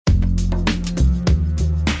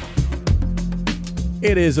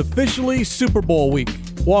It is officially Super Bowl week.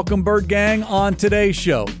 Welcome, Bird Gang, on today's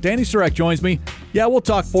show. Danny Surek joins me. Yeah, we'll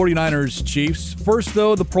talk 49ers Chiefs. First,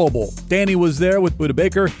 though, the Pro Bowl. Danny was there with Budda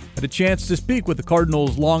Baker, had a chance to speak with the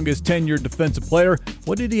Cardinals' longest tenured defensive player.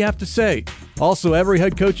 What did he have to say? Also, every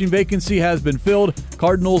head coaching vacancy has been filled.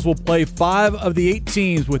 Cardinals will play 5 of the 8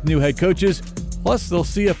 teams with new head coaches. Plus, they'll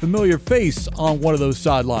see a familiar face on one of those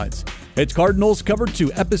sidelines. It's Cardinals Cover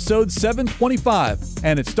 2, episode 725,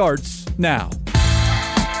 and it starts now.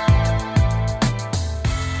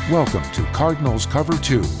 Welcome to Cardinals Cover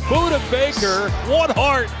 2. Budda Baker, one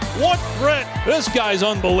heart, one grit. This guy's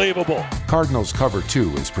unbelievable. Cardinals Cover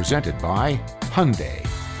 2 is presented by Hyundai,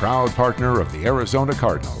 proud partner of the Arizona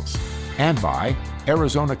Cardinals, and by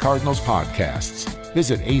Arizona Cardinals Podcasts.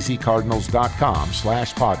 Visit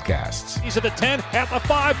azcardinals.com/podcasts. He's at the 10, at the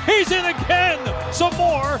 5. He's in again. Some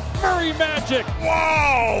more Murray magic.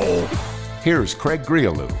 Wow. Here's Craig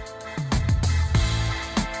Grialou.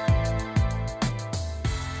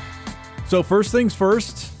 So first things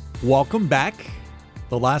first, welcome back.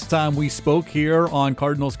 The last time we spoke here on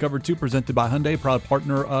Cardinals Cover 2, presented by Hyundai, proud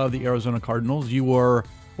partner of the Arizona Cardinals, you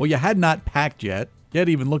had not packed yet. You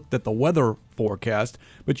hadn't even looked at the weather forecast,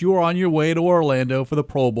 but you were on your way to Orlando for the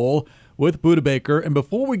Pro Bowl with Budda Baker. And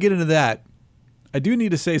before we get into that, I do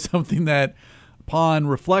need to say something that, upon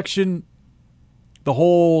reflection, the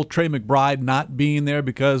whole Trey McBride not being there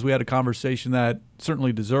because we had a conversation that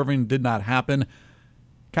certainly deserving did not happen.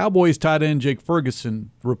 Cowboys tight end Jake Ferguson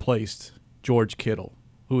replaced George Kittle,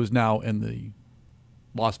 who is now in the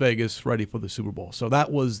Las Vegas ready for the Super Bowl. So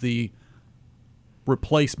that was the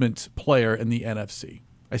replacement player in the NFC.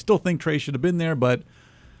 I still think Trey should have been there, but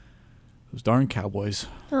those darn Cowboys.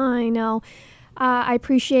 I know. I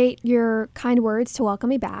appreciate your kind words to welcome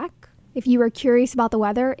me back. If you were curious about the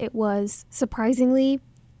weather, it was surprisingly,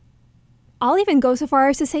 I'll even go so far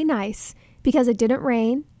as to say nice, because it didn't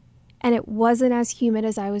rain. And it wasn't as humid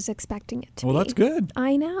as I was expecting it to be. Well, that's good.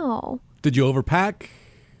 I know. Did you overpack?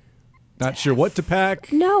 Not sure what to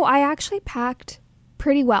pack? No, I actually packed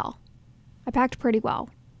pretty well.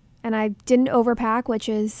 And I didn't overpack, which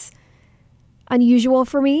is unusual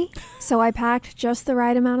for me. So I packed just the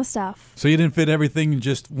right amount of stuff. So you didn't fit everything in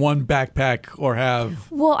just one backpack or have...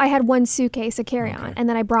 Well, I had one suitcase, a carry-on, and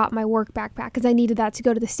then I brought my work backpack because I needed that to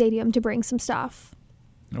go to the stadium to bring some stuff.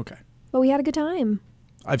 Okay. But we had a good time.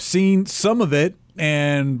 I've seen some of it,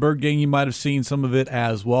 and Bird Gang, you might have seen some of it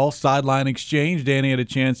as well. Sideline exchange. Danny had a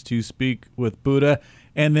chance to speak with Budda.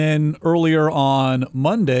 And then earlier on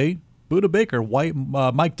Monday, Budda Baker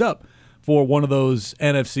mic'd up for one of those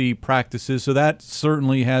NFC practices. So that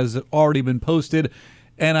certainly has already been posted.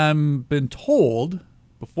 And I've been told,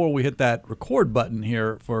 before we hit that record button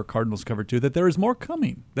here for Cardinals Cover 2, that there is more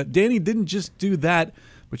coming. That Danny didn't just do that,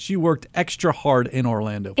 but she worked extra hard in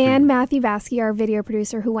Orlando. And Matthew Vasky, our video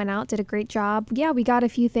producer who went out, did a great job. Yeah, we got a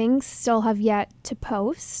few things, still have yet to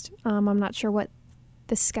post. I'm not sure what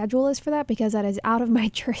the schedule is for that because that is out of my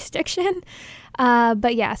jurisdiction.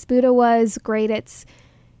 But yes, Budda was great.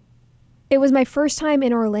 It was my first time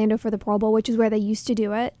in Orlando for the Pro Bowl, which is where they used to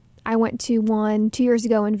do it. I went to one 2 years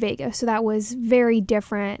ago in Vegas, so that was very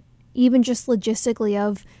different, even just logistically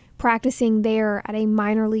of practicing there at a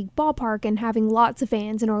minor league ballpark and having lots of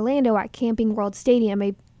fans in Orlando at Camping World Stadium,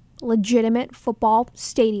 a legitimate football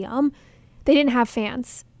stadium. They didn't have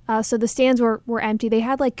fans, so the stands were empty. They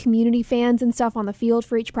had like community fans and stuff on the field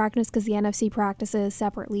for each practice because the NFC practices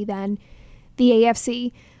separately than the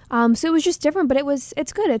AFC. So it was just different, but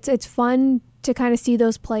it's good. It's fun to kind of see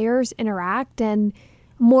those players interact, and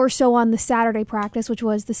more so on the Saturday practice, which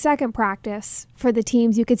was the second practice for the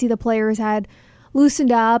teams. You could see the players had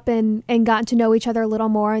loosened up and gotten to know each other a little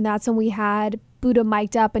more, and that's when we had Budda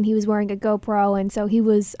mic'd up and he was wearing a GoPro, and so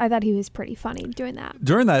I thought he was pretty funny doing that.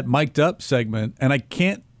 During that mic'd up segment, and I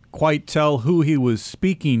can't quite tell who he was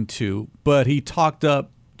speaking to, but he talked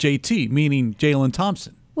up JT, meaning Jalen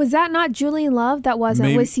Thompson. Was that not Julian Love that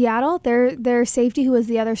wasn't with Seattle? Their safety who was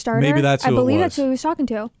the other starter? Maybe that's who I believe it was. That's who he was talking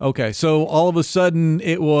to. Okay, so all of a sudden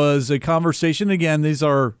it was a conversation. Again, these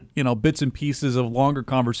are, bits and pieces of longer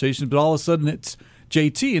conversations, but all of a sudden it's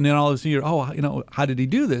JT, and then all of a sudden how did he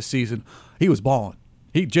do this season? He was balling.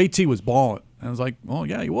 JT was balling. And I was like, well,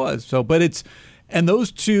 yeah, he was. So, and those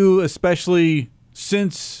two, especially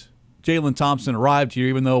since Jalen Thompson arrived here,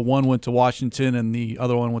 even though one went to Washington and the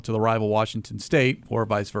other one went to the rival Washington State, or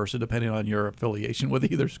vice versa, depending on your affiliation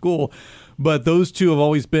with either school. But those two have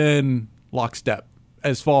always been lockstep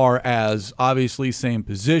as far as obviously same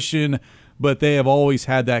position, but they have always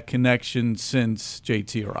had that connection since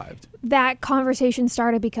JT arrived. That conversation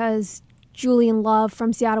started because Julian Love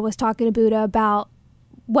from Seattle was talking to Budda about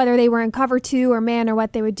whether they were in cover 2 or man or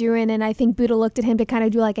what they were doing. And I think Budda looked at him to kind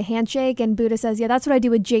of do like a handshake. And Budda says, yeah, that's what I do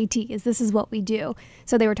with JT, this is what we do.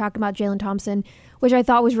 So they were talking about Jalen Thompson, which I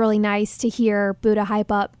thought was really nice to hear Budda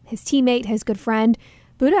hype up his teammate, his good friend.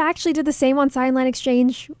 Budda actually did the same on Sideline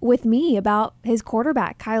Exchange with me about his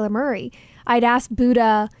quarterback, Kyler Murray. I'd asked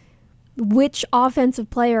Budda which offensive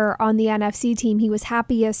player on the NFC team he was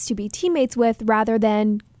happiest to be teammates with rather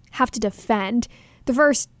than have to defend. The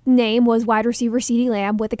first name was wide receiver CeeDee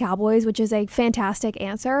Lamb with the Cowboys, which is a fantastic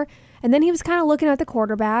answer. And then he was kind of looking at the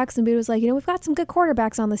quarterbacks, and Budda was like, we've got some good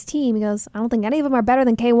quarterbacks on this team. He goes, I don't think any of them are better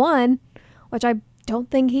than K1, which I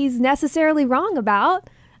don't think he's necessarily wrong about.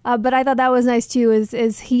 But I thought that was nice too,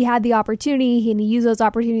 is he had the opportunity and he used those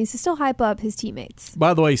opportunities to still hype up his teammates.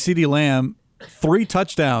 By the way, CeeDee Lamb, 3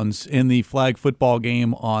 touchdowns in the flag football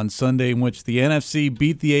game on Sunday, in which the NFC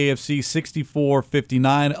beat the AFC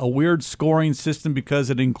 64-59, a weird scoring system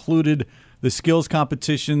because it included the skills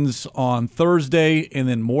competitions on Thursday and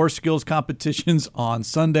then more skills competitions on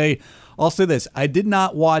Sunday. I'll say this, I did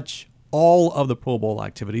not watch all of the Pro Bowl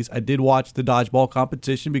activities. I did watch the dodgeball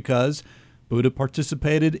competition because Budda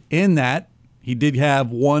participated in that. He did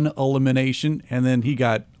have one elimination, and then he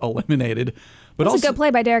got eliminated. But That was a good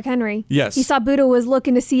play by Derrick Henry. Yes. He saw Budda was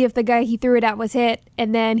looking to see if the guy he threw it at was hit,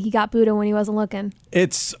 and then he got Budda when he wasn't looking.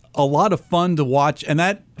 It's a lot of fun to watch, and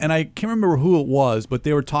I can't remember who it was, but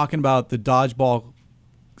they were talking about the dodgeball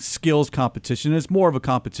skills competition. It's more of a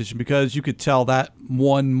competition because you could tell that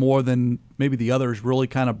one more than maybe the others really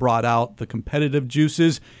kind of brought out the competitive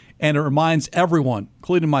juices, and it reminds everyone,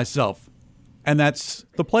 including myself, and that's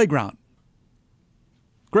the playground.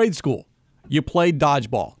 Grade school, you played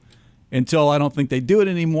dodgeball. Until I don't think they do it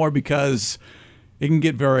anymore because it can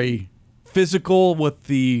get very physical with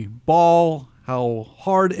the ball. How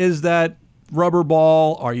hard is that rubber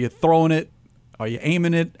ball? Are you throwing it? Are you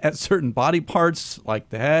aiming it at certain body parts like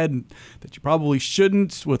the head that you probably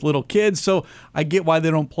shouldn't with little kids? So I get why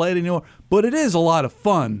they don't play it anymore. But it is a lot of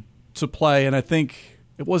fun to play, and I think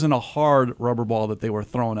it wasn't a hard rubber ball that they were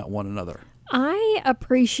throwing at one another. I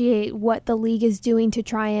appreciate what the league is doing to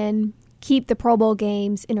try and keep the Pro Bowl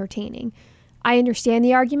games entertaining. I understand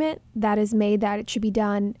the argument that is made that it should be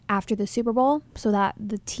done after the Super Bowl so that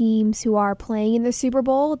the teams who are playing in the Super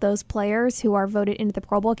Bowl, those players who are voted into the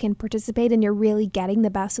Pro Bowl, can participate and you're really getting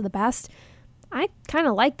the best of the best. I kind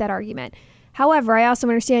of like that argument. However, I also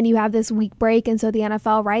understand you have this week break, and so the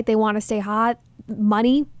NFL, right, they want to stay hot.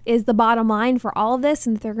 Money is the bottom line for all of this,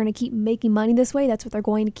 and if they're going to keep making money this way, that's what they're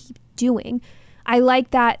going to keep doing. I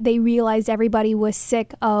like that they realized everybody was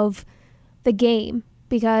sick of the game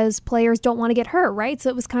because players don't want to get hurt, right? So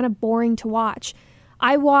it was kind of boring to watch.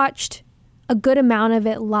 I watched a good amount of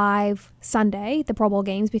it live Sunday, the Pro Bowl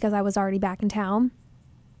games, because I was already back in town.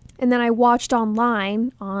 And then I watched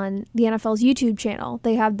online on the NFL's YouTube channel.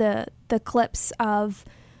 They have the clips of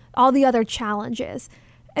all the other challenges.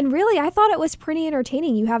 And really, I thought it was pretty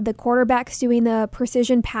entertaining. You have the quarterbacks doing the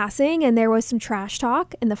precision passing, and there was some trash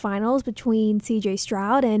talk in the finals between C.J.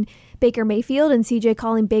 Stroud and Baker Mayfield, and C.J.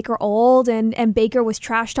 calling Baker old, and Baker was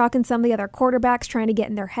trash talking some of the other quarterbacks, trying to get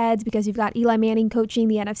in their heads because you've got Eli Manning coaching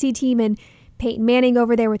the NFC team and Peyton Manning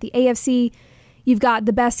over there with the AFC. You've got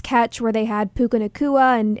the best catch where they had Puka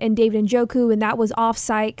Nacua and David Njoku, and that was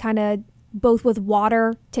off-site, kind of both with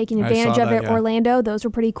water, taking advantage of it. Yeah. Orlando, those were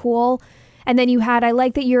pretty cool. And then you had, I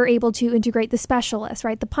like that you're able to integrate the specialists,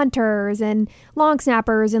 right? The punters and long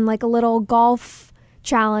snappers and like a little golf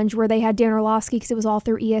challenge where they had Dan Orlovsky because it was all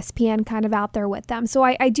through ESPN kind of out there with them. So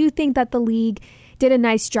I do think that the league did a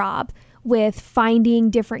nice job with finding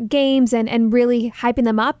different games and really hyping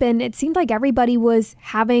them up. And it seemed like everybody was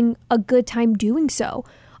having a good time doing so.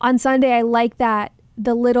 On Sunday, I like that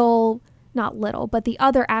the the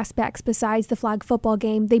other aspects besides the flag football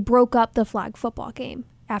game, they broke up the flag football game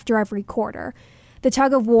after every quarter. The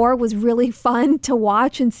tug of war was really fun to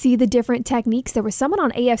watch and see the different techniques. There was someone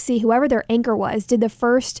on AFC, whoever their anchor was, did the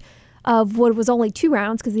first of what was only 2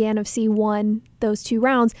 rounds because the NFC won those 2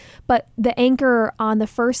 rounds. But the anchor on the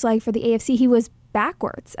first leg for the AFC, he was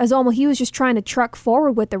backwards, as almost he was just trying to truck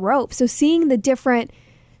forward with the rope. So seeing the different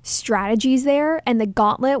strategies there and the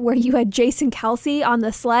gauntlet where you had Jason Kelsey on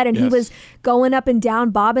the sled and He was going up and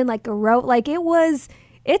down, bobbing like a rope, like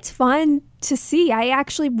it's fun to see. I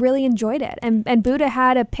actually really enjoyed it. And Budda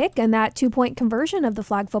had a pick in that 2-point conversion of the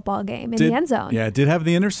flag football game in the end zone. Yeah, it did have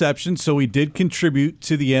the interception, so he did contribute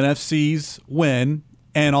to the NFC's win.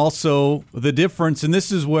 And also the difference, and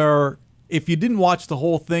this is where, if you didn't watch the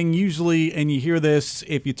whole thing, usually, and you hear this,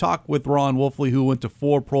 if you talk with Ron Wolfley, who went to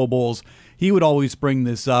 4 Pro Bowls, he would always bring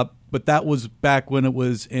this up, but that was back when it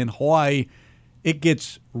was in Hawaii. It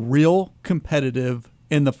gets real competitive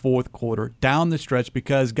in the fourth quarter down the stretch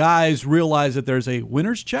because guys realize that there's a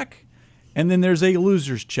winner's check and then there's a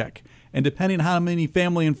loser's check. And depending on how many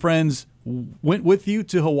family and friends went with you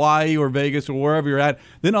to Hawaii or Vegas or wherever you're at,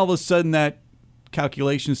 then all of a sudden that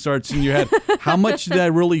calculation starts in your head. How much did I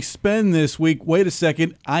really spend this week? Wait a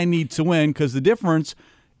second, I need to win, because the difference,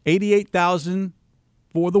 $88,000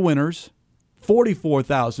 for the winners,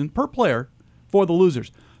 $44,000 per player for the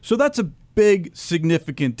losers. So that's a big,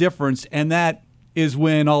 significant difference, and that is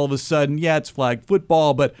when all of a sudden, yeah, it's flag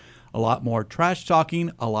football, but a lot more trash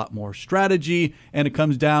talking, a lot more strategy, and it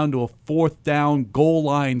comes down to a fourth down goal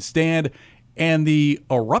line stand. And the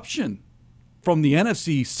eruption from the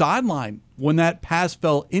NFC sideline when that pass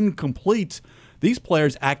fell incomplete, these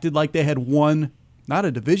players acted like they had won not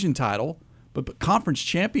a division title, but conference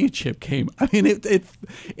championship game. I mean,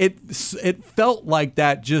 it felt like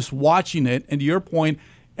that just watching it. And to your point,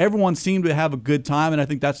 everyone seemed to have a good time, and I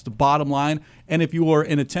think that's the bottom line. And if you were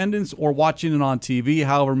in attendance or watching it on TV,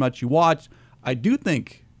 however much you watched, I do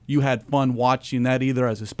think you had fun watching that either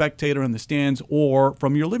as a spectator in the stands or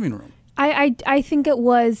from your living room. I think it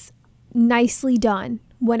was nicely done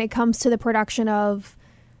when it comes to the production of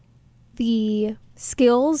the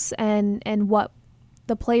skills and what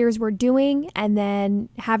the players were doing, and then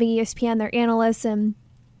having ESPN, their analysts, and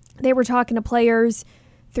they were talking to players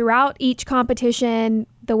throughout each competition,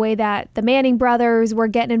 the way that the Manning brothers were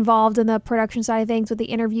getting involved in the production side of things with the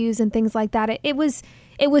interviews and things like that. It was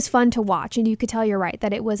fun to watch, and you could tell, you're right,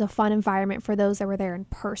 that it was a fun environment for those that were there in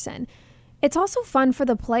person. It's also fun for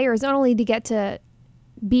the players, not only to get to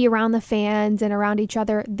be around the fans and around each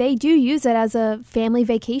other, they do use it as a family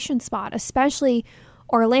vacation spot, especially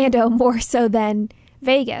Orlando more so than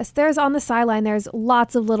Vegas. There's on the sideline, there's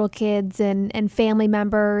lots of little kids and family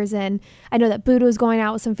members, and I know that Budda was going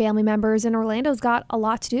out with some family members, and Orlando's got a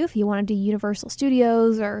lot to do if you want to do Universal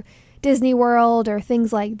Studios or Disney World or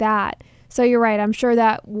things like that. So you're right, I'm sure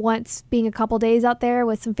that once being a couple days out there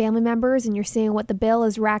with some family members and you're seeing what the bill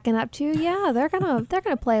is racking up to, yeah, they're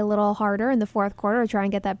gonna play a little harder in the fourth quarter to try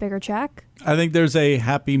and get that bigger check. I think there's a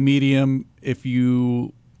happy medium if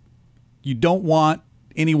you don't want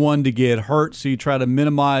anyone to get hurt, so you try to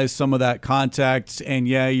minimize some of that contact, and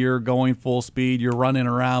yeah, you're going full speed, you're running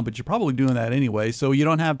around, but you're probably doing that anyway, so you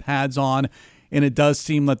don't have pads on, and it does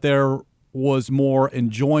seem that there was more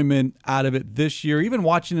enjoyment out of it this year, even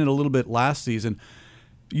watching it a little bit last season.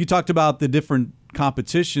 You talked about the different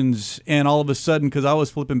competitions, and all of a sudden, because I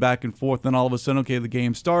was flipping back and forth, then all of a sudden, okay, the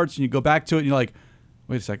game starts, and you go back to it, and you're like,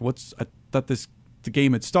 wait a second, I thought the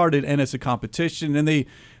game had started, and it's a competition, and it's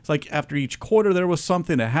like after each quarter there was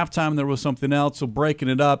something, at halftime there was something else, so breaking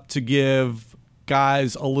it up to give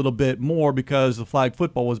guys a little bit more, because the flag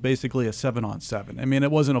football was basically a 7-on-7. I mean,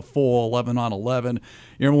 it wasn't a full 11-on-11.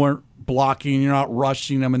 You weren't blocking, you're not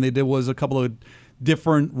rushing. I mean, there was a couple of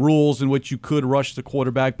different rules in which you could rush the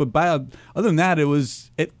quarterback, but other than that,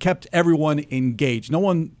 it kept everyone engaged. No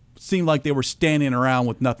one seemed like they were standing around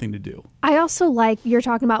with nothing to do. I also like, you're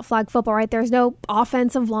talking about flag football, right? There's no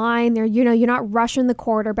offensive line there. You're not rushing the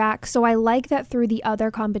quarterback. So I like that through the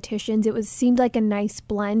other competitions, seemed like a nice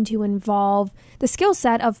blend to involve the skill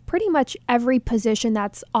set of pretty much every position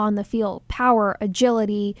that's on the field. Power,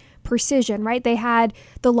 agility, precision, right? They had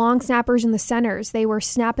the long snappers and the centers. They were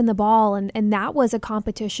snapping the ball, and that was a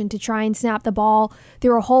competition to try and snap the ball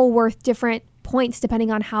through a hole worth different points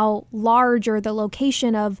depending on how large or the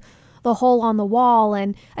location of the hole on the wall.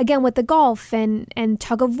 And again, with the golf and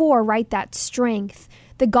tug of war, right, that strength,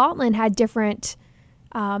 the gauntlet had different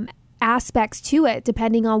aspects to it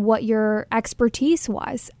depending on what your expertise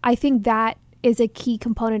was. I think that is a key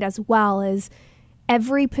component as well, is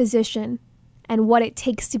every position and what it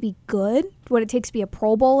takes to be good, what it takes to be a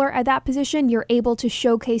Pro Bowler at that position. You're able to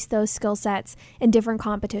showcase those skill sets in different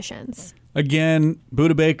competitions. Again,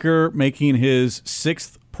 Budda Baker making his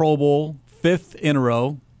 6th Pro Bowl, 5th in a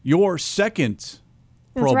row. Your second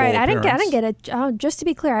Pro Bowl appearance. I didn't get a. Just to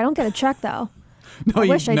be clear, I don't get a check though. I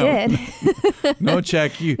wish I did. No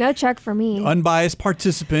check. No check for me. Unbiased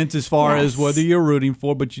participant as far as whether you're rooting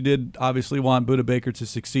for, but you did obviously want Budda Baker to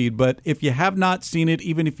succeed. But if you have not seen it,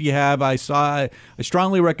 even if you have, I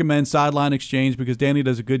strongly recommend Sideline Exchange, because Danny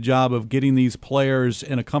does a good job of getting these players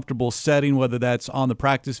in a comfortable setting, whether that's on the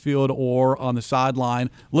practice field or on the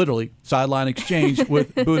sideline. Literally, Sideline Exchange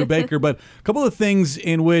with Budda Baker. But a couple of things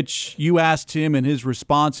in which you asked him and his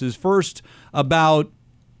responses. First, about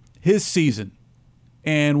his season.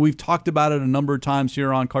 And we've talked about it a number of times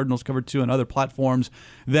here on Cardinals Cover 2 and other platforms,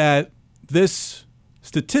 that this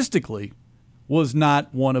statistically was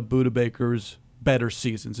not one of Budda Baker's better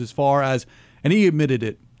seasons as far as, and he admitted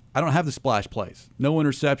it I don't have the splash plays. No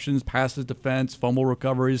interceptions, passes defense, fumble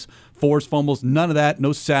recoveries, forced fumbles, none of that,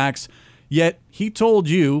 no sacks. Yet he told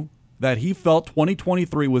you that he felt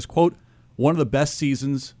 2023 was, quote, one of the best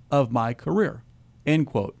seasons of my career, end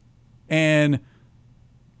quote. And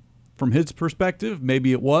from his perspective,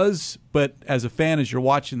 maybe it was, but as a fan, as you're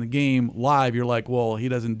watching the game live, you're like, well, he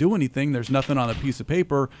doesn't do anything. There's nothing on a piece of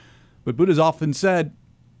paper. But Budda's often said,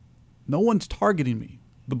 no one's targeting me.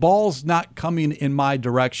 The ball's not coming in my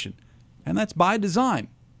direction. And that's by design.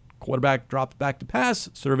 Quarterback drops back to pass,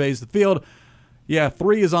 surveys the field. Yeah,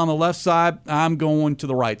 3 is on the left side. I'm going to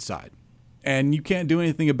the right side. And you can't do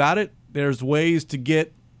anything about it. There's ways to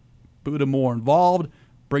get Budda more involved,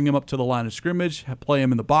 bring him up to the line of scrimmage, play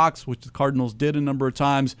him in the box, which the Cardinals did a number of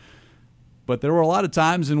times. But there were a lot of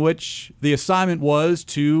times in which the assignment was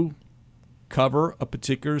to cover a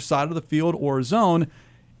particular side of the field or a zone,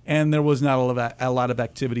 and there was not a lot of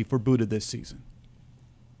activity for Budda this season.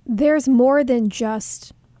 There's more than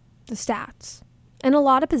just the stats in a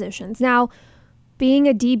lot of positions. Now, being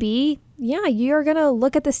a DB, yeah, you're going to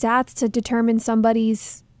look at the stats to determine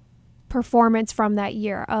somebody's performance from that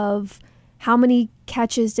year of how many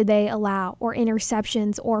catches did they allow, or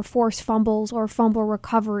interceptions, or forced fumbles, or fumble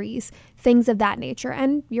recoveries, things of that nature.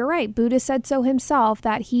 And you're right, Budda said so himself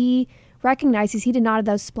that he recognizes he did not have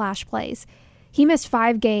those splash plays. He missed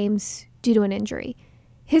 5 games due to an injury.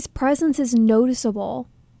 His presence is noticeable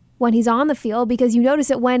when he's on the field because you notice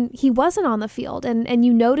it when he wasn't on the field. And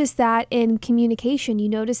you notice that in communication. You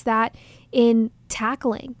notice that in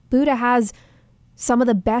tackling. Budda has some of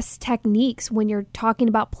the best techniques when you're talking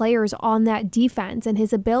about players on that defense, and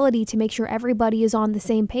his ability to make sure everybody is on the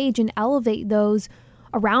same page and elevate those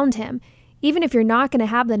around him. Even if you're not going to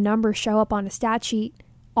have the numbers show up on a stat sheet,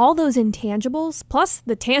 all those intangibles, plus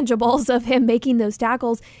the tangibles of him making those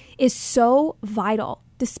tackles, is so vital.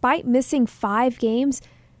 Despite missing 5 games,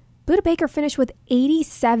 Budda Baker finished with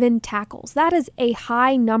 87 tackles. That is a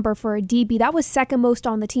high number for a DB. That was second most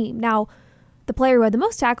on the team. Now, the player who had the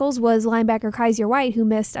most tackles was linebacker Kaiser White, who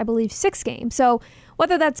missed, I believe, 6 games. So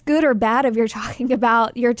whether that's good or bad, if you're talking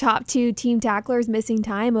about your top 2 team tacklers missing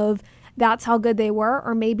time, of that's how good they were,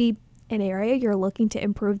 or maybe an area you're looking to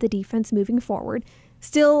improve the defense moving forward.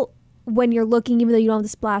 Still, when you're looking, even though you don't have the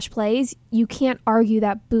splash plays, you can't argue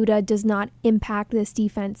that Budda does not impact this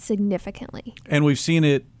defense significantly. And we've seen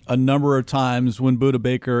it a number of times when Budda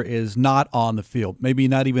Baker is not on the field, maybe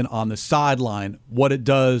not even on the sideline, what it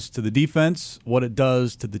does to the defense, what it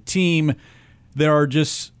does to the team. There are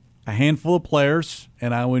just a handful of players,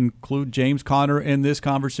 and I would include James Conner in this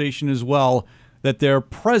conversation as well, that their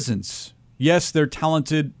presence, yes, they're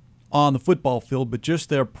talented on the football field, but just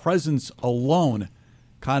their presence alone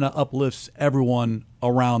kind of uplifts everyone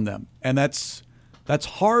around them. And that's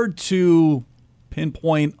hard to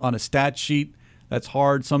pinpoint on a stat sheet. That's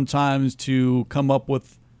hard sometimes to come up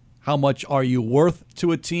with how much are you worth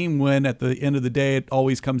to a team, when at the end of the day it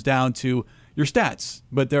always comes down to your stats.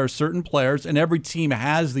 But there are certain players, and every team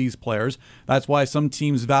has these players. That's why some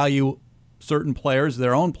teams value certain players,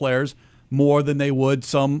 their own players, more than they would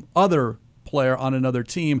some other player on another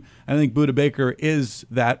team. I think Budda Baker is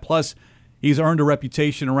that. Plus, he's earned a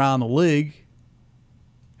reputation around the league.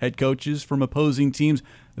 Head coaches from opposing teams,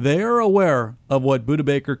 they're aware of what Budda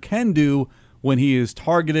Baker can do when he is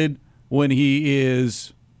targeted, when he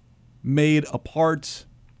is made a part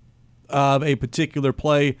of a particular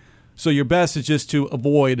play. So your best is just to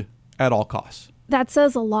avoid at all costs. That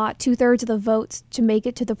says a lot. 2/3 of the votes to make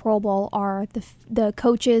it to the Pro Bowl are the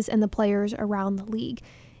coaches and the players around the league.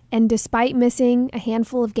 And despite missing a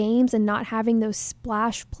handful of games and not having those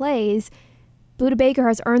splash plays, Budda Baker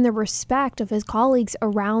has earned the respect of his colleagues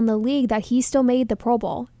around the league that he still made the Pro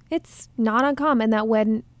Bowl. It's not uncommon that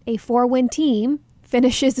when a 4-win team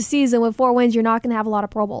finishes the season with 4 wins, you're not going to have a lot of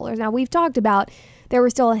Pro Bowlers. Now, we've talked about there were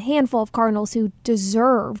still a handful of Cardinals who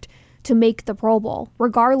deserved to make the Pro Bowl,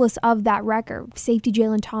 regardless of that record. Safety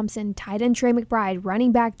Jalen Thompson, tight end Trey McBride,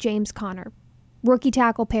 running back James Conner, rookie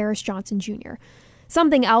tackle Paris Johnson Jr.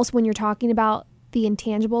 Something else when you're talking about the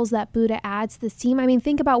intangibles that Budda adds to this team, I mean,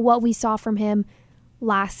 think about what we saw from him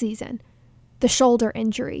last season. The shoulder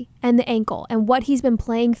injury and the ankle, and what he's been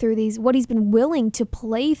playing through what he's been willing to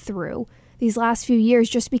play through these last few years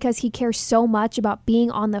just because he cares so much about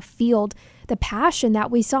being on the field. The passion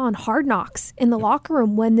that we saw in Hard Knocks in the locker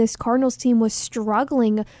room when this Cardinals team was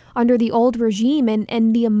struggling under the old regime,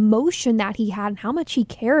 and the emotion that he had and how much he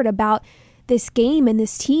cared about this game and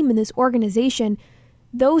this team and this organization,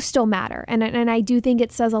 those still matter. And I do think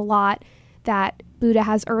it says a lot that Budda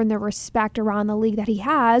has earned the respect around the league that he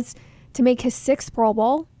has to make his 6th Pro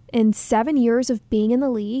Bowl in 7 years of being in the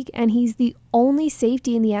league, and he's the only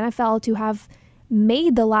safety in the NFL to have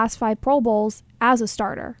made the last 5 Pro Bowls as a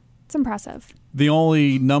starter. It's impressive. The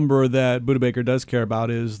only number that Budda Baker does care about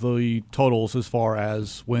is the totals as far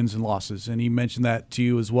as wins and losses. And he mentioned that to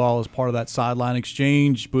you as well as part of that sideline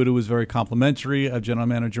exchange. Budda was very complimentary of General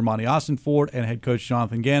Manager Monty Ossenfort and head coach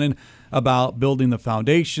Jonathan Gannon about building the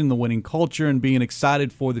foundation, the winning culture, and being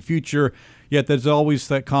excited for the future. Yet there's always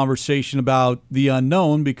that conversation about the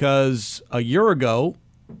unknown, because a year ago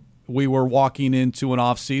we were walking into an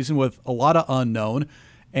offseason with a lot of unknown.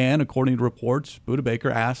 And according to reports, Budda Baker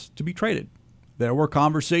asked to be traded. There were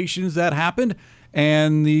conversations that happened,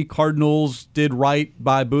 and the Cardinals did right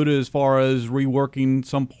by Budda as far as reworking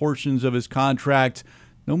some portions of his contract.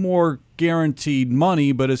 No more guaranteed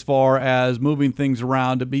money, but as far as moving things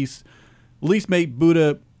around to be at least make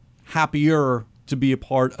Budda happier to be a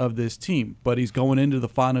part of this team. But he's going into the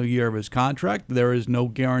final year of his contract. There is no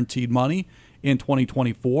guaranteed money in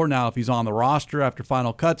 2024. Now, if he's on the roster after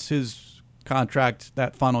final cuts, his contract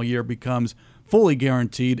that final year becomes fully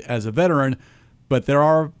guaranteed as a veteran. But there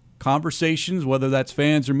are conversations, whether that's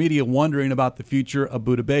fans or media, wondering about the future of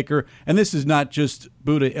Budda Baker. And this is not just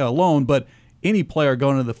Budda alone, but any player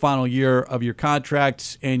going into the final year of your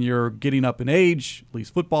contract and you're getting up in age, at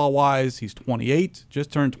least football-wise. He's 28,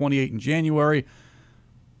 just turned 28 in January.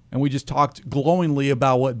 And we just talked glowingly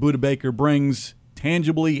about what Budda Baker brings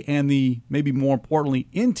tangibly and the, maybe more importantly,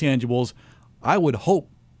 intangibles. I would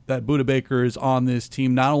hope that Budda Baker is on this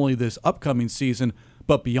team not only this upcoming season,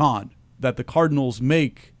 but beyond. That the Cardinals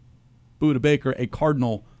make Budda Baker a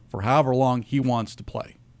Cardinal for however long he wants to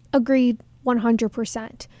play. Agreed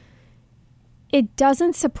 100%. It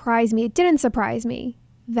didn't surprise me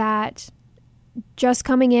that just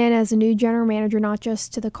coming in as a new general manager, not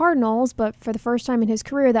just to the Cardinals, but for the first time in his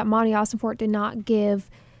career, that Monty Ossenfort did not give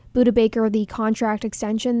Budda Baker the contract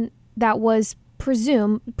extension that was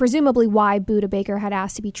presumably why Budda Baker had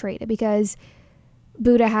asked to be traded, because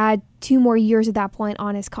Budda had 2 more years at that point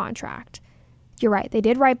on his contract. You're right. They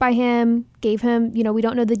did right by him, gave him, we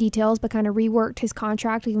don't know the details, but kind of reworked his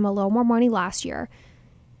contract, gave him a little more money last year.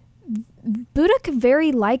 Budda could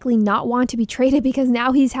very likely not want to be traded because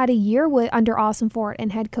now he's had a year under Ossenfort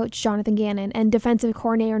and head coach Jonathan Gannon and defensive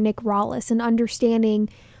coordinator Nick Rollis, and understanding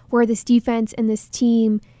where this defense and this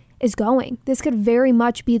team is going. This could very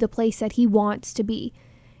much be the place that he wants to be.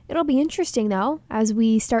 It'll be interesting, though, as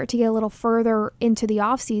we start to get a little further into the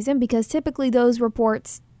offseason, because typically those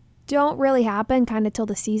reports don't really happen kind of till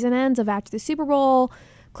the season ends, of after the Super Bowl,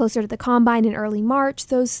 closer to the Combine in early March,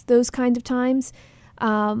 those kinds of times.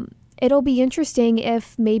 It'll be interesting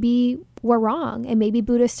if maybe we're wrong and maybe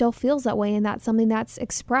Budda still feels that way and that's something that's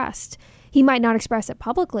expressed. He might not express it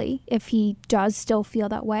publicly if he does still feel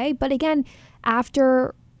that way. But again,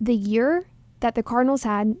 after the year that the Cardinals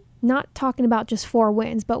had, not talking about just 4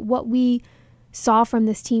 wins, but what we saw from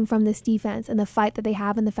this team, from this defense, and the fight that they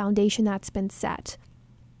have and the foundation that's been set,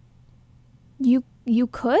 you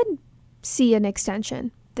could see an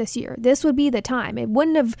extension this year. This would be the time. It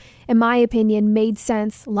wouldn't have, in my opinion, made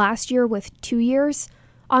sense last year with 2 years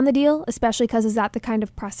on the deal, especially because is that the kind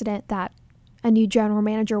of precedent that a new general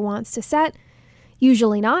manager wants to set?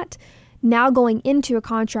 Usually not. Now going into a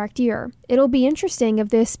contract year, it'll be interesting if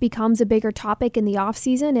this becomes a bigger topic in the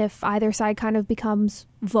offseason, if either side kind of becomes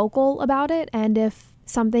vocal about it, and if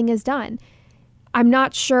something is done. I'm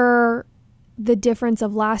not sure the difference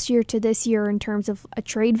of last year to this year in terms of a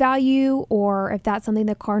trade value, or if that's something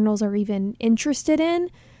the Cardinals are even interested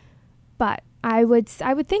in. But I would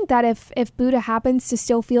think that if Budda happens to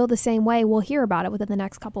still feel the same way, we'll hear about it within the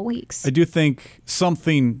next couple weeks. I do think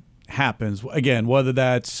something happens, again, whether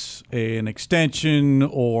that's an extension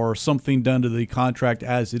or something done to the contract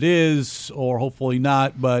as it is, or hopefully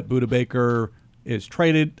not, but Budda Baker is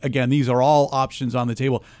traded. Again, these are all options on the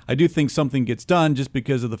table. I do think something gets done just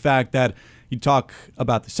because of the fact that you talk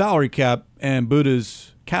about the salary cap, and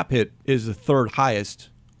Budda's cap hit is the 3rd highest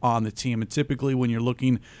on the team. And typically when you're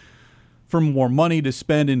looking for more money to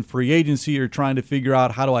spend in free agency, you're trying to figure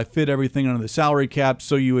out, how do I fit everything under the salary cap?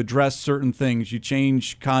 So you address certain things. You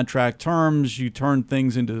change contract terms, you turn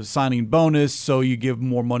things into a signing bonus, so you give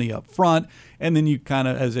more money up front, and then you kind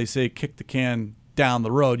of, as they say, kick the can down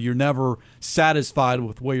the road. You're never satisfied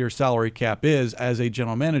with where your salary cap is as a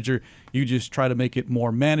general manager. You just try to make it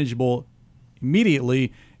more manageable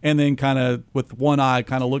immediately, and then kind of with one eye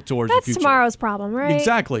kind of look towards the future. That's tomorrow's problem, right?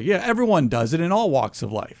 Exactly. Yeah, everyone does it in all walks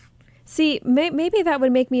of life. See, maybe that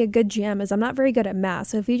would make me a good GM, as I'm not very good at math.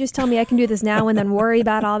 So if you just tell me I can do this now and then worry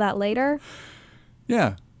about all that later.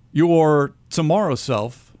 Yeah. Your tomorrow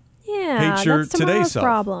self hates your that's today tomorrow's self.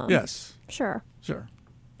 problem. Yes. Sure.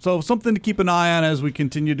 So something to keep an eye on as we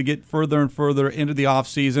continue to get further and further into the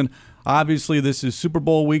offseason. Obviously, this is Super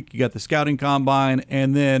Bowl week. You got the scouting combine,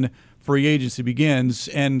 and then free agency begins.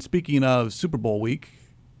 And speaking of Super Bowl week,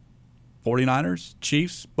 49ers,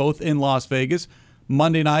 Chiefs, both in Las Vegas.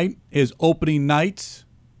 Monday night is opening night,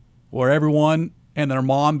 where everyone and their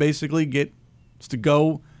mom basically gets to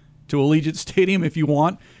go to Allegiant Stadium if you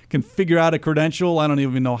want. Can figure out a credential. I don't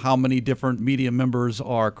even know how many different media members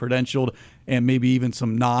are credentialed, and maybe even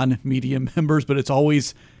some non-media members, but it's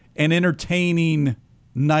always an entertaining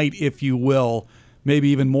night, if you will, maybe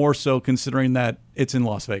even more so considering that it's in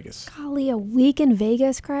Las Vegas. Golly, a week in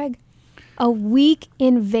Vegas, Craig? A week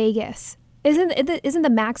in Vegas. Isn't the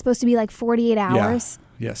max supposed to be like 48 hours?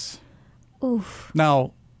 Yeah. Yes. Oof.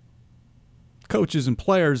 Now, coaches and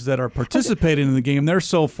players that are participating in the game, they're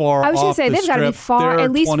so far I was going to say, the they've got to be far. They're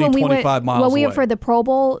at least 20, when we 25 miles went away. for the Pro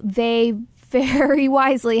Bowl, they very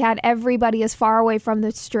wisely had everybody as far away from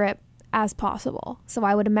the strip as possible. So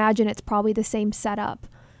I would imagine it's probably the same setup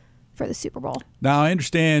for the Super Bowl. Now, I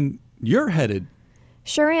understand you're headed.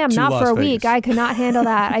 Sure am. To Not Las for a Vegas. week. I could not handle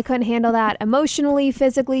that. I couldn't handle that emotionally,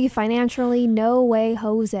 physically, financially. No way,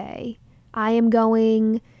 Jose. I am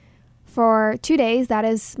going for 2 days. That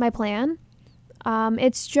is my plan.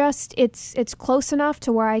 It's close enough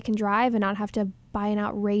to where I can drive and not have to buy an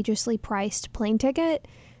outrageously priced plane ticket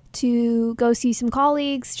to go see some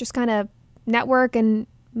colleagues, just kind of network and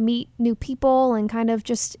meet new people and kind of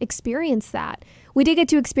just experience that. We did get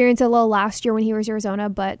to experience it a little last year when he was in Arizona,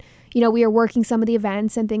 but we were working some of the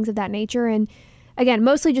events and things of that nature. And again,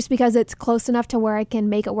 mostly just because it's close enough to where I can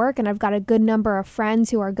make it work. And I've got a good number of friends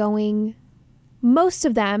who are going, most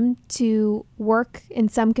of them, to work in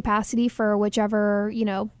some capacity for whichever,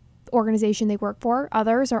 organization they work for.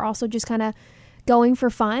 Others are also just kind of going for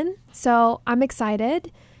fun. So I'm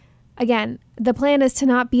excited. Again, the plan is to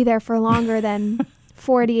not be there for longer than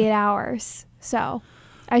 48 hours. So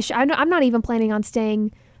I'm not even planning on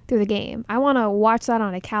staying through the game. I want to watch that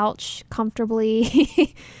on a couch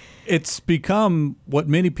comfortably. It's become what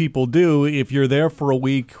many people do if you're there for a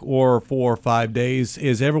week or 4 or 5 days,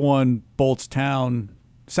 is everyone bolts town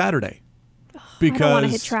Saturday. Because I don't want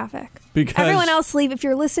to hit traffic. Because everyone else if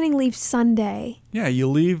you're listening, leave Sunday. Yeah, you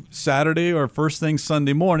leave Saturday or first thing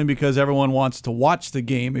Sunday morning because everyone wants to watch the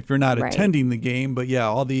game if you're not attending the game. But yeah,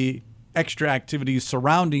 all the extra activities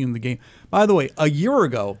surrounding the game. By the way, a year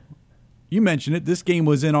ago, you mentioned it, this game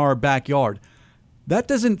was in our backyard. That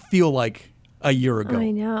doesn't feel like a year ago.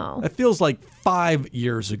 I know. That feels like 5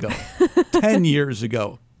 years ago, 10 years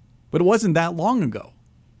ago. But it wasn't that long ago.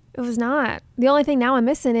 It was not. The only thing now I'm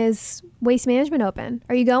missing is Waste Management Open.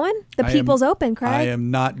 Are you going? The People's Open, Craig. I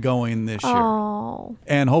am not going this year. Oh.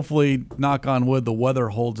 And hopefully, knock on wood, the weather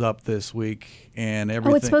holds up this week and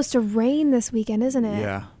everything. Oh, it's supposed to rain this weekend, isn't it?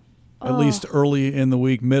 Yeah. At least early in the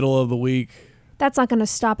week, middle of the week. That's not going to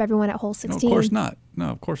stop everyone at hole 16. No, of course not. No,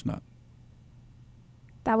 of course not.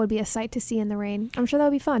 That would be a sight to see in the rain. I'm sure that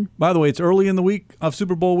would be fun. By the way, it's early in the week of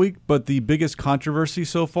Super Bowl week, but the biggest controversy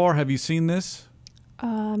so far, have you seen this?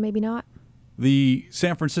 Maybe not. The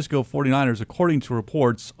San Francisco 49ers, according to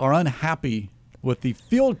reports, are unhappy with the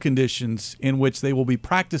field conditions in which they will be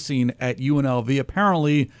practicing at UNLV.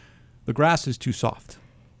 Apparently, the grass is too soft.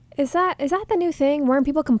 Is that the new thing? Weren't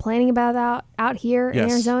people complaining about that out here in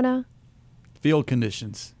Arizona? Field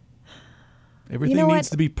conditions. Everything needs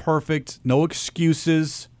to be perfect. No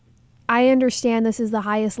excuses. I understand this is the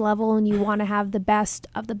highest level and you want to have the best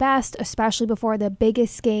of the best, especially before the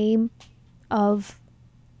biggest game of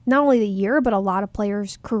not only the year, but a lot of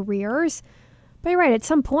players' careers. But you're right, at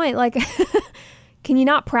some point, can you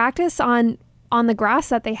not practice on the grass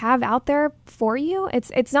that they have out there for you?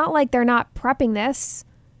 It's not like they're not prepping this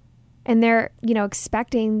and they're,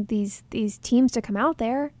 expecting these teams to come out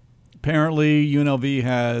there. Apparently, UNLV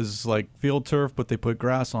has field turf, but they put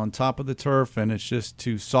grass on top of the turf, and it's just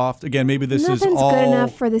too soft. Again, maybe Nothing's good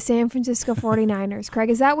enough for the San Francisco 49ers. Craig,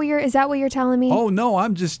 is that what you're telling me? Oh no,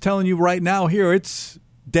 I'm just telling you right now. Here, it's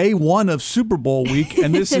day one of Super Bowl week,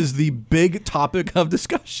 and this is the big topic of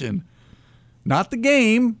discussion. Not the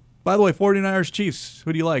game. By the way, 49ers Chiefs.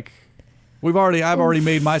 Who do you like? I've already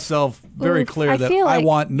made myself very clear that I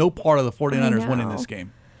want no part of the 49ers winning this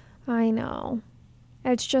game. I know.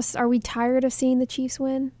 It's just, are we tired of seeing the Chiefs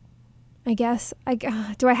win? I guess.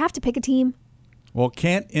 Do I have to pick a team? Well,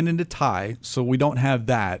 can't end in a tie, so we don't have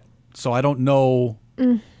that. So I don't know.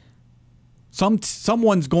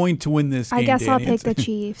 Someone's going to win this game, I guess Danny. I'll pick the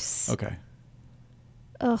Chiefs. Okay.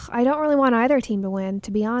 I don't really want either team to win, to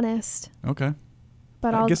be honest. Okay.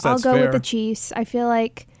 But I'll go with the Chiefs. I feel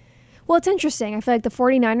like, it's interesting. I feel like the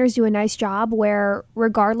 49ers do a nice job where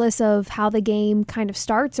regardless of how the game kind of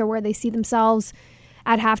starts or where they see themselves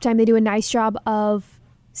at halftime, they do a nice job of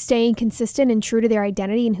staying consistent and true to their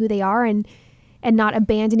identity and who they are and not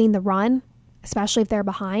abandoning the run, especially if they're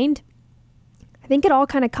behind. I think it all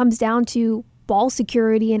kind of comes down to ball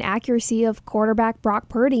security and accuracy of quarterback Brock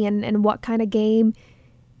Purdy and what kind of game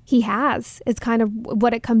he has is kind of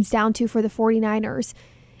what it comes down to for the 49ers.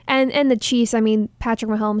 And the Chiefs, I mean,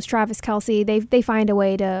 Patrick Mahomes, Travis Kelce, they find a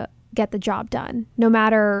way to get the job done. No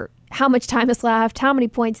matter how much time is left, how many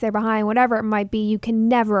points they're behind, whatever it might be, you can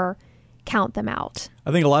never count them out.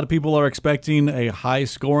 I think a lot of people are expecting a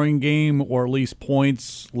high-scoring game or at least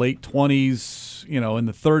points, late 20s, in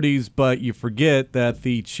the 30s, but you forget that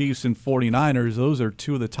the Chiefs and 49ers, those are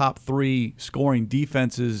two of the top 3 scoring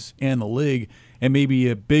defenses in the league, and maybe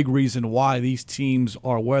a big reason why these teams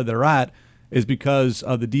are where they're at is because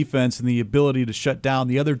of the defense and the ability to shut down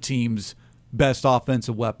the other team's best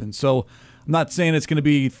offensive weapons. So I'm not saying it's going to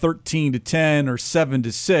be 13-10 or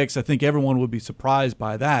 7-6. I think everyone would be surprised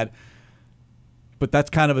by that. But that's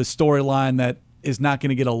kind of a storyline that is not going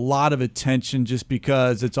to get a lot of attention just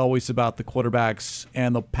because it's always about the quarterbacks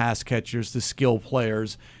and the pass catchers, the skill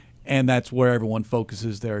players, and that's where everyone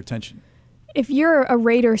focuses their attention. If you're a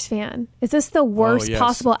Raiders fan, is this the worst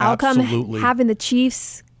possible outcome? Absolutely. Having the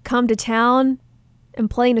Chiefs come to town and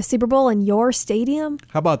play in a Super Bowl in your stadium?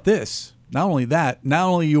 How about this? Not only that, not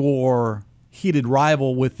only your heated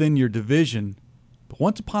rival within your division, but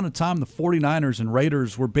once upon a time, the 49ers and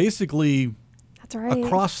Raiders were basically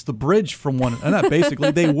across the bridge from one another. Not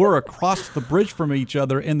basically, they were across the bridge from each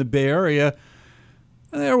other in the Bay Area.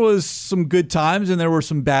 And there was some good times and there were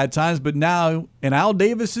some bad times, but now in Al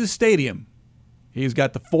Davis's stadium, he's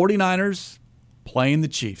got the 49ers playing the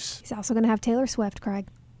Chiefs. He's also going to have Taylor Swift, Craig.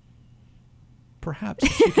 Perhaps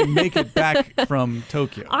she can make it back from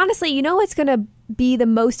Tokyo. Honestly, you know what's going to be the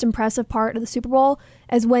most impressive part of the Super Bowl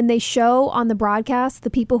is when they show on the broadcast the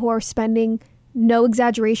people who are spending, no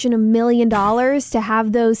exaggeration, $1 million to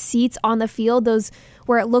have those seats on the field, those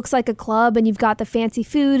where it looks like a club and you've got the fancy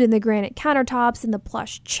food and the granite countertops and the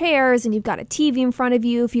plush chairs and you've got a TV in front of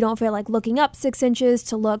you if you don't feel like looking up 6 inches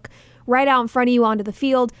to look right out in front of you onto the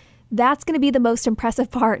field. That's going to be the most impressive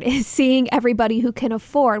part, is seeing everybody who can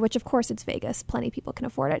afford, which of course it's Vegas, plenty of people can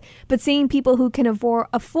afford it, but seeing people who can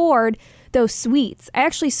afford those suites. I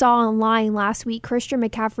actually saw online last week, Christian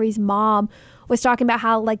McCaffrey's mom was talking about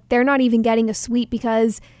how they're not even getting a suite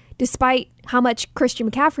because despite how much Christian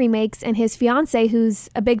McCaffrey makes and his fiance, who's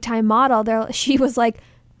a big time model, she was like,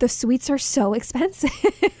 the suites are so expensive.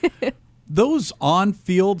 Those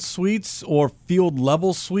on-field suites or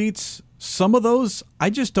field-level suites, some of those, I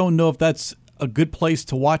just don't know if that's a good place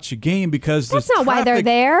to watch a game because that's not why they're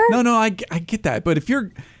there. No, I get that. But if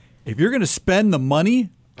you're going to spend the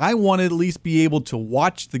money, I want to at least be able to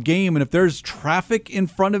watch the game. And if there's traffic in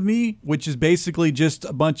front of me, which is basically just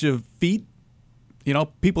a bunch of feet,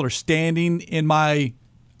 people are standing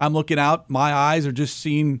I'm looking out, my eyes are just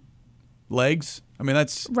seeing legs. I mean,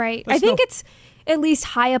 that's right. I think it's at least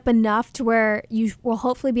high up enough to where you will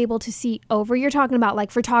hopefully be able to see over. You're talking about like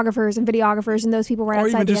photographers and videographers and those people right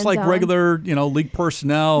outside the end zone. Or even just like regular, league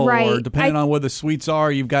personnel, right. Or depending on where the suites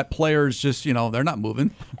are, you've got players just, they're not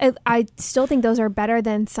moving. I still think those are better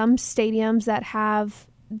than some stadiums that have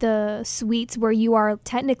the suites where you are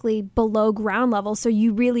technically below ground level. So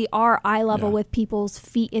you really are eye level with people's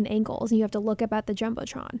feet and ankles. And you have to look up at the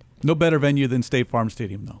Jumbotron. No better venue than State Farm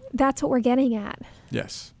Stadium, though. That's what we're getting at.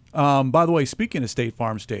 Yes. By the way, speaking of State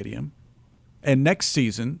Farm Stadium, and next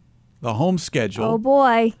season, the home schedule. Oh,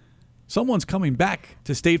 boy. Someone's coming back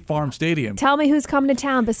to State Farm Stadium. Tell me who's coming to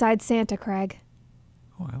town besides Santa, Craig.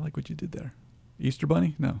 Oh, I like what you did there. Easter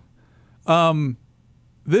Bunny? No.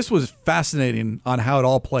 This was fascinating on how it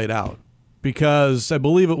all played out because I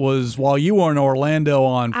believe it was while you were in Orlando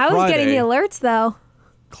on Friday. I was getting the alerts, though.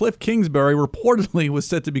 Cliff Kingsbury reportedly was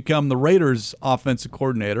set to become the Raiders' offensive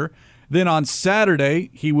coordinator. Then on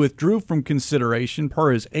Saturday, he withdrew from consideration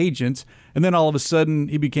per his agents, and then all of a sudden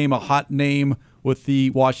he became a hot name with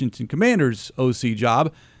the Washington Commanders' OC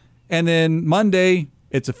job. And then Monday,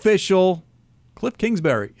 it's official. Cliff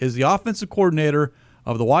Kingsbury is the offensive coordinator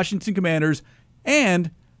of the Washington Commanders,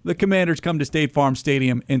 and the Commanders come to State Farm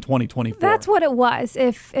Stadium in 2024. That's what it was.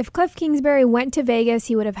 If Cliff Kingsbury went to Vegas,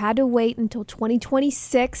 he would have had to wait until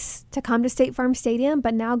 2026 to come to State Farm Stadium.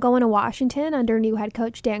 But now going to Washington under new head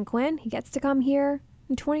coach Dan Quinn, he gets to come here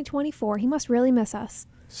in 2024. He must really miss us.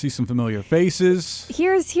 See some familiar faces.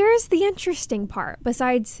 Here's the interesting part.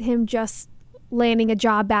 Besides him just landing a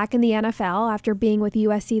job back in the NFL after being with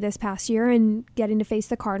USC this past year and getting to face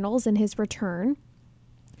the Cardinals in his return.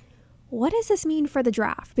 What does this mean for the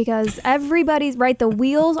draft? Because everybody's right. The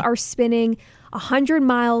wheels are spinning 100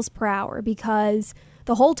 miles per hour because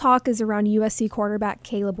The whole talk is around USC quarterback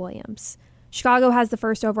Caleb Williams. Chicago has the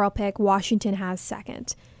first overall pick. Washington has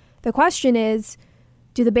second. The question is,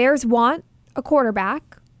 do the Bears want a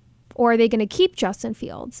quarterback, or are they going to keep Justin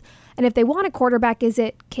Fields? And if they want a quarterback, is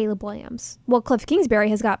it Caleb Williams? Well, Cliff Kingsbury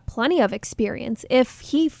has got plenty of experience. If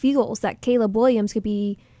he feels that Caleb Williams could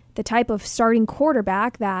be the type of starting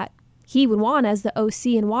quarterback that he would want as the OC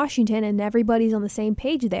in Washington, and everybody's on the same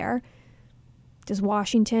page there, does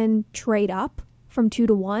Washington trade up from 2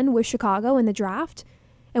 to 1 with Chicago in the draft?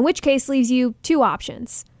 In which case leaves you two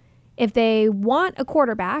options. If they want a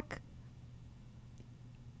quarterback,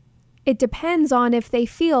 it depends on if they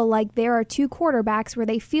feel like there are two quarterbacks where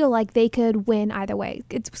they feel like they could win either way.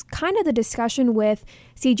 It's kind of the discussion with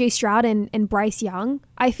CJ Stroud and Bryce Young.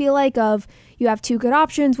 I feel like you have two good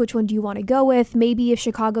options. Which one do you want to go with? Maybe if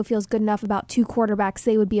Chicago feels good enough about two quarterbacks,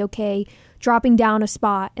 they would be okay dropping down a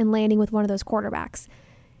spot and landing with one of those quarterbacks.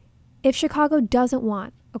 If Chicago doesn't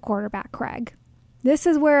want a quarterback, Craig, this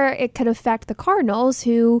is where it could affect the Cardinals,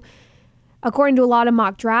 who, according to a lot of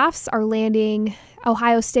mock drafts, are landing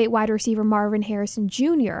Ohio State wide receiver Marvin Harrison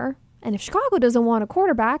Jr. And if Chicago doesn't want a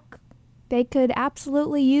quarterback, they could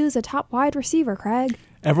absolutely use a top wide receiver, Craig.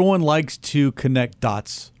 Everyone likes to connect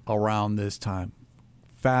dots around this time.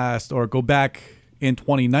 Fast, or go back in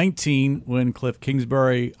 2019 when Cliff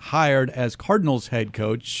Kingsbury hired as Cardinals head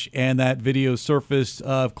coach, and that video surfaced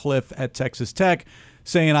of Cliff at Texas Tech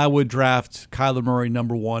saying, I would draft Kyler Murray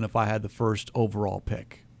number 1 if I had the first overall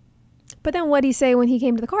pick. But then what did he say when he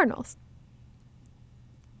came to the Cardinals?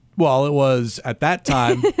 Well, it was, at that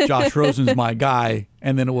time, Josh Rosen's my guy,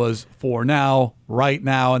 and then it was for now, right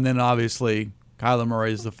now, and then obviously Kyler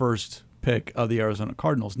Murray is the first pick of the Arizona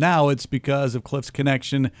Cardinals. Now it's because of Cliff's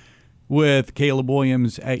connection with Caleb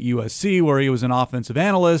Williams at USC, where he was an offensive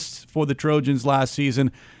analyst for the Trojans last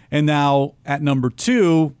season. And now at number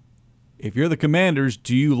 2, if you're the Commanders,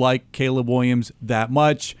 do you like Caleb Williams that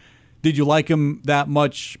much? Did you like him that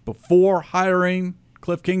much before hiring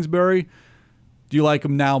Cliff Kingsbury? Do you like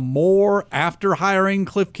him now more after hiring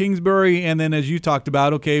Cliff Kingsbury? And then as you talked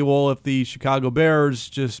about, okay, well, if the Chicago Bears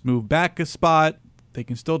just move back a spot, they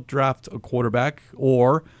can still draft a quarterback.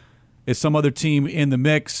 Or is some other team in the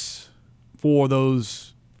mix for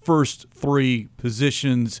those first 3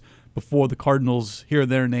 positions before the Cardinals hear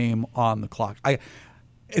their name on the clock?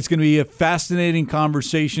 It's going to be a fascinating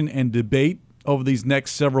conversation and debate over these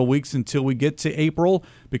next several weeks until we get to April,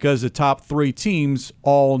 because the top 3 teams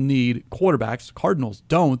all need quarterbacks. Cardinals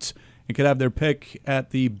don't, and could have their pick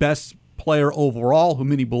at the best player overall, who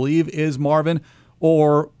many believe is Marvin,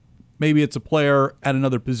 or maybe it's a player at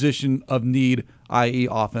another position of need, i.e.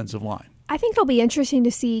 offensive line. I think it'll be interesting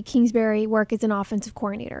to see Kingsbury work as an offensive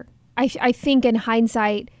coordinator. I think in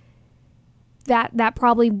hindsight that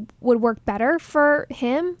probably would work better for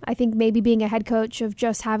him. I think maybe being a head coach of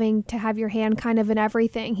just having to have your hand kind of in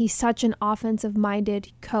everything. He's such an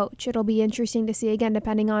offensive-minded coach. It'll be interesting to see, again,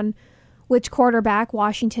 depending on which quarterback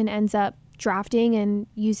Washington ends up drafting and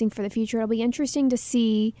using for the future. It'll be interesting to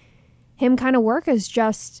see him kind of work as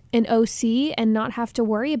just an OC and not have to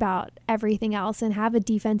worry about everything else, and have a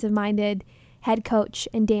defensive-minded head coach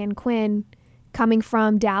in Dan Quinn coming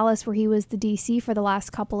from Dallas, where he was the DC for the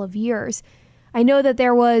last couple of years. I know that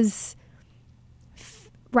there was,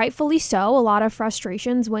 rightfully so, a lot of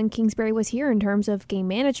frustrations when Kingsbury was here in terms of game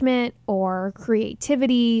management or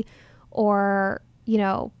creativity or,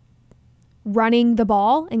 running the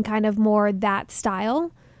ball and kind of more that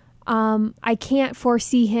style. I can't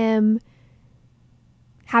foresee him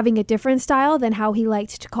having a different style than how he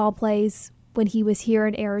liked to call plays when he was here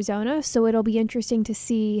in Arizona. So it'll be interesting to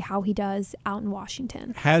see how he does out in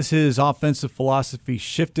Washington. Has his offensive philosophy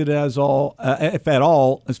shifted if at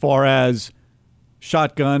all, as far as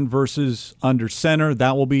shotgun versus under center?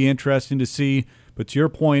 That will be interesting to see. But to your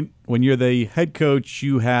point, when you're the head coach,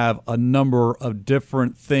 you have a number of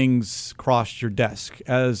different things cross your desk.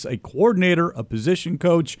 As a coordinator, a position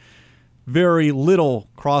coach, very little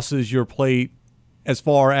crosses your plate as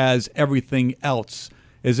far as everything else.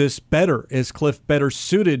 Is this better? Is Cliff better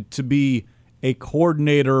suited to be a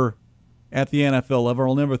coordinator at the NFL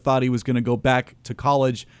level? I never thought he was going to go back to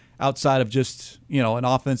college outside of just, an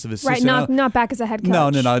offensive assistant. Right, not back as a head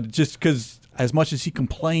coach. No. Just because as much as he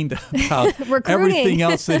complained about everything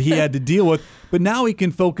else that he had to deal with, but now he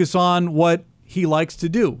can focus on what he likes to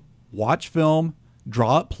do. Watch film,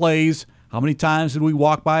 draw up plays. How many times did we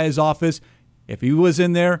walk by his office? If he was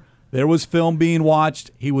in there was film being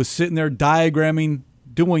watched. He was sitting there diagramming,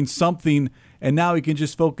 doing something, and now he can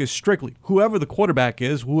just focus strictly. Whoever the quarterback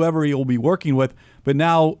is, whoever he'll be working with, but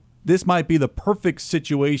now this might be the perfect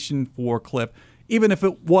situation for Cliff. Even if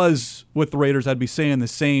it was with the Raiders, I'd be saying the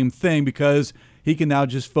same thing, because he can now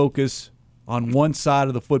just focus on one side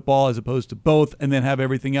of the football as opposed to both, and then have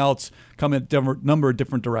everything else come in a number of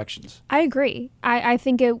different directions. I agree. I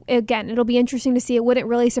think, it'll be interesting to see. It wouldn't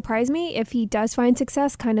really surprise me if he does find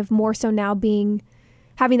success, kind of more so now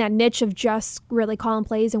having that niche of just really calling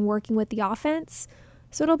plays and working with the offense.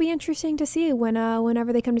 So it'll be interesting to see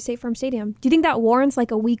whenever they come to State Farm Stadium. Do you think that warrants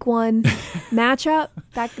like a week 1 matchup?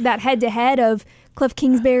 That head-to-head of Cliff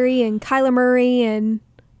Kingsbury and Kyler Murray and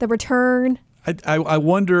the return? I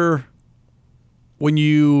wonder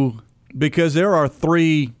because there are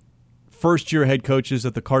 3 first-year head coaches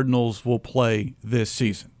that the Cardinals will play this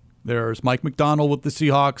season. There's Mike McDonald with the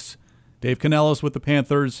Seahawks, Dave Canellis with the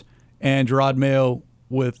Panthers, and Gerard Mayo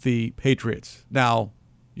with the Patriots. Now,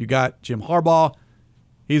 you got Jim Harbaugh.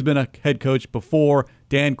 He's been a head coach before.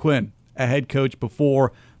 Dan Quinn, a head coach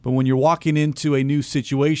before. But when you're walking into a new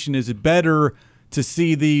situation, is it better to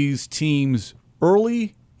see these teams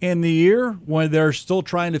early in the year when they're still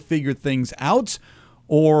trying to figure things out,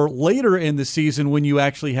 or later in the season when you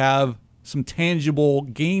actually have some tangible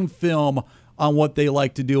game film on what they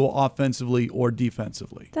like to do offensively or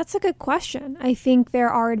defensively? That's a good question. I think there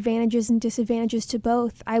are advantages and disadvantages to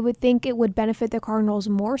both. I would think it would benefit the Cardinals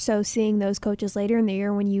more so seeing those coaches later in the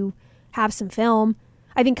year when you have some film.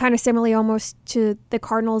 I think kind of similarly almost to the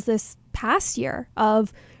Cardinals this past year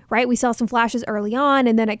of, right, we saw some flashes early on,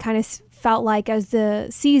 and then it kind of felt like as the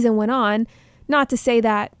season went on, not to say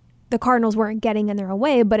that the Cardinals weren't getting in their own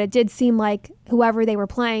way, but it did seem like whoever they were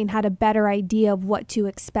playing had a better idea of what to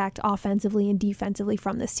expect offensively and defensively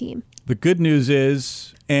from this team. The good news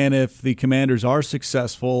is, and if the Commanders are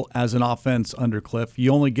successful as an offense under Cliff,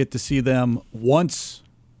 you only get to see them once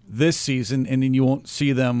this season, and then you won't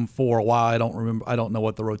see them for a while. I don't know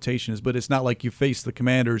what the rotation is, but it's not like you face the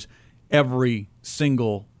Commanders every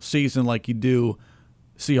single season like you do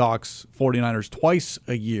Seahawks, 49ers twice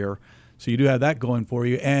a year. So you do have that going for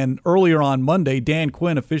you. And earlier on Monday, Dan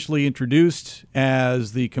Quinn, officially introduced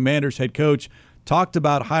as the Commanders head coach, talked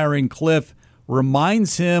about hiring Cliff,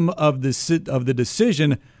 reminds him of the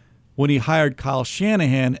decision when he hired Kyle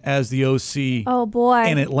Shanahan as the OC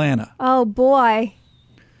in Atlanta. Oh, boy.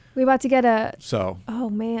 We about to get a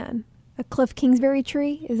Cliff Kingsbury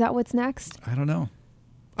tree? Is that what's next? I don't know.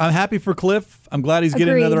 I'm happy for Cliff. I'm glad he's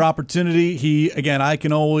getting another opportunity. I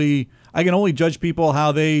can only judge people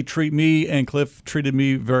how they treat me, and Cliff treated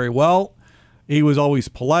me very well. He was always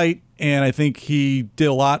polite, and I think he did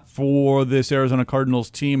a lot for this Arizona Cardinals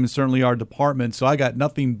team and certainly our department. So I got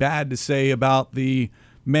nothing bad to say about the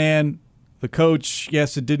man, the coach.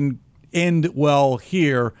 Yes, it didn't end well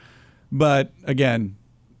here, but again,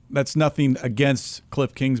 that's nothing against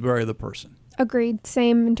Cliff Kingsbury, the person. Agreed.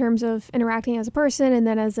 Same in terms of interacting as a person and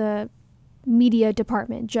then as a media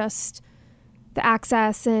department, just the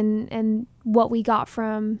access and what we got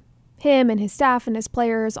from him and his staff and his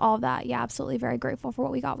players, all of that. Yeah, absolutely very grateful for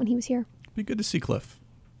what we got when he was here. Be good to see Cliff.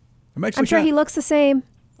 I'm sure he looks the same.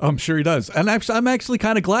 I'm sure he does. And I'm actually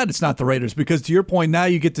kind of glad it's not the Raiders because to your point, now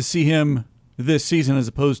you get to see him this season as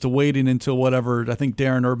opposed to waiting until whatever. I think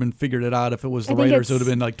Darren Urban figured it out. If it was the Raiders, it would have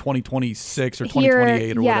been like 2026 or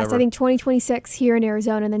 2028 or whatever. Yes, I think 2026 here in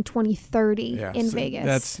Arizona and then 2030 in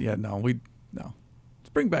Vegas.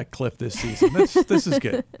 Let's bring back Cliff this season. This is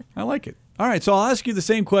good. I like it. All right, so I'll ask you the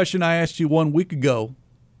same question I asked you 1 week ago.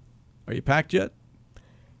 Are you packed yet?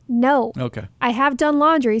 No. Okay. I have done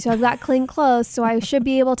laundry, so I've got clean clothes, so I should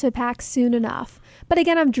be able to pack soon enough. But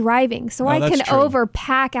again, I'm driving, so I can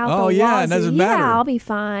overpack out the laundry. Oh, yeah, it doesn't matter. Yeah, I'll be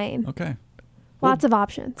fine. Okay. Lots of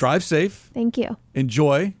options. Drive safe. Thank you.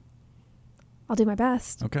 Enjoy. I'll do my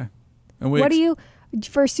best. Okay. And what do you,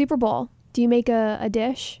 for Super Bowl, do you make a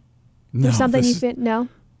dish? No. Or something no?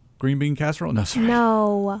 Green bean casserole? No, sorry.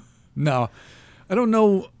 No. No. I don't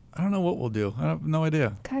know what we'll do. I have no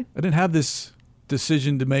idea. Okay. I didn't have this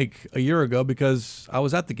decision to make a year ago because I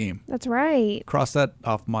was at the game. That's right. Cross that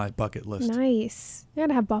off my bucket list. Nice. You're going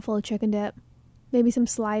to have buffalo chicken dip. Maybe some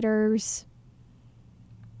sliders.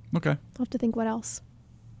 Okay. I'll have to think what else.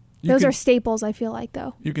 Those are staples, I feel like,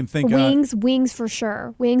 though. You can think wings for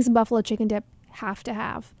sure. Wings and buffalo chicken dip have to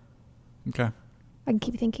have. Okay. I can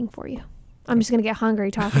keep thinking for you. I'm just going to get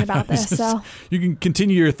hungry talking about this. So you can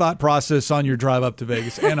continue your thought process on your drive up to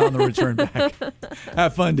Vegas and on the return back.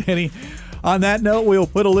 Have fun, Danny. On that note, we'll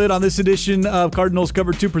put a lid on this edition of Cardinals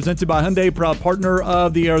Cover 2 presented by Hyundai, proud partner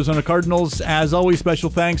of the Arizona Cardinals. As always, special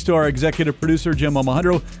thanks to our executive producer, Jim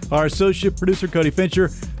Alejandro, our associate producer, Cody Fincher.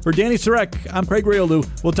 For Danny Sarek, I'm Craig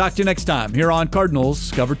Riolu. We'll talk to you next time here on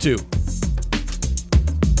Cardinals Cover 2.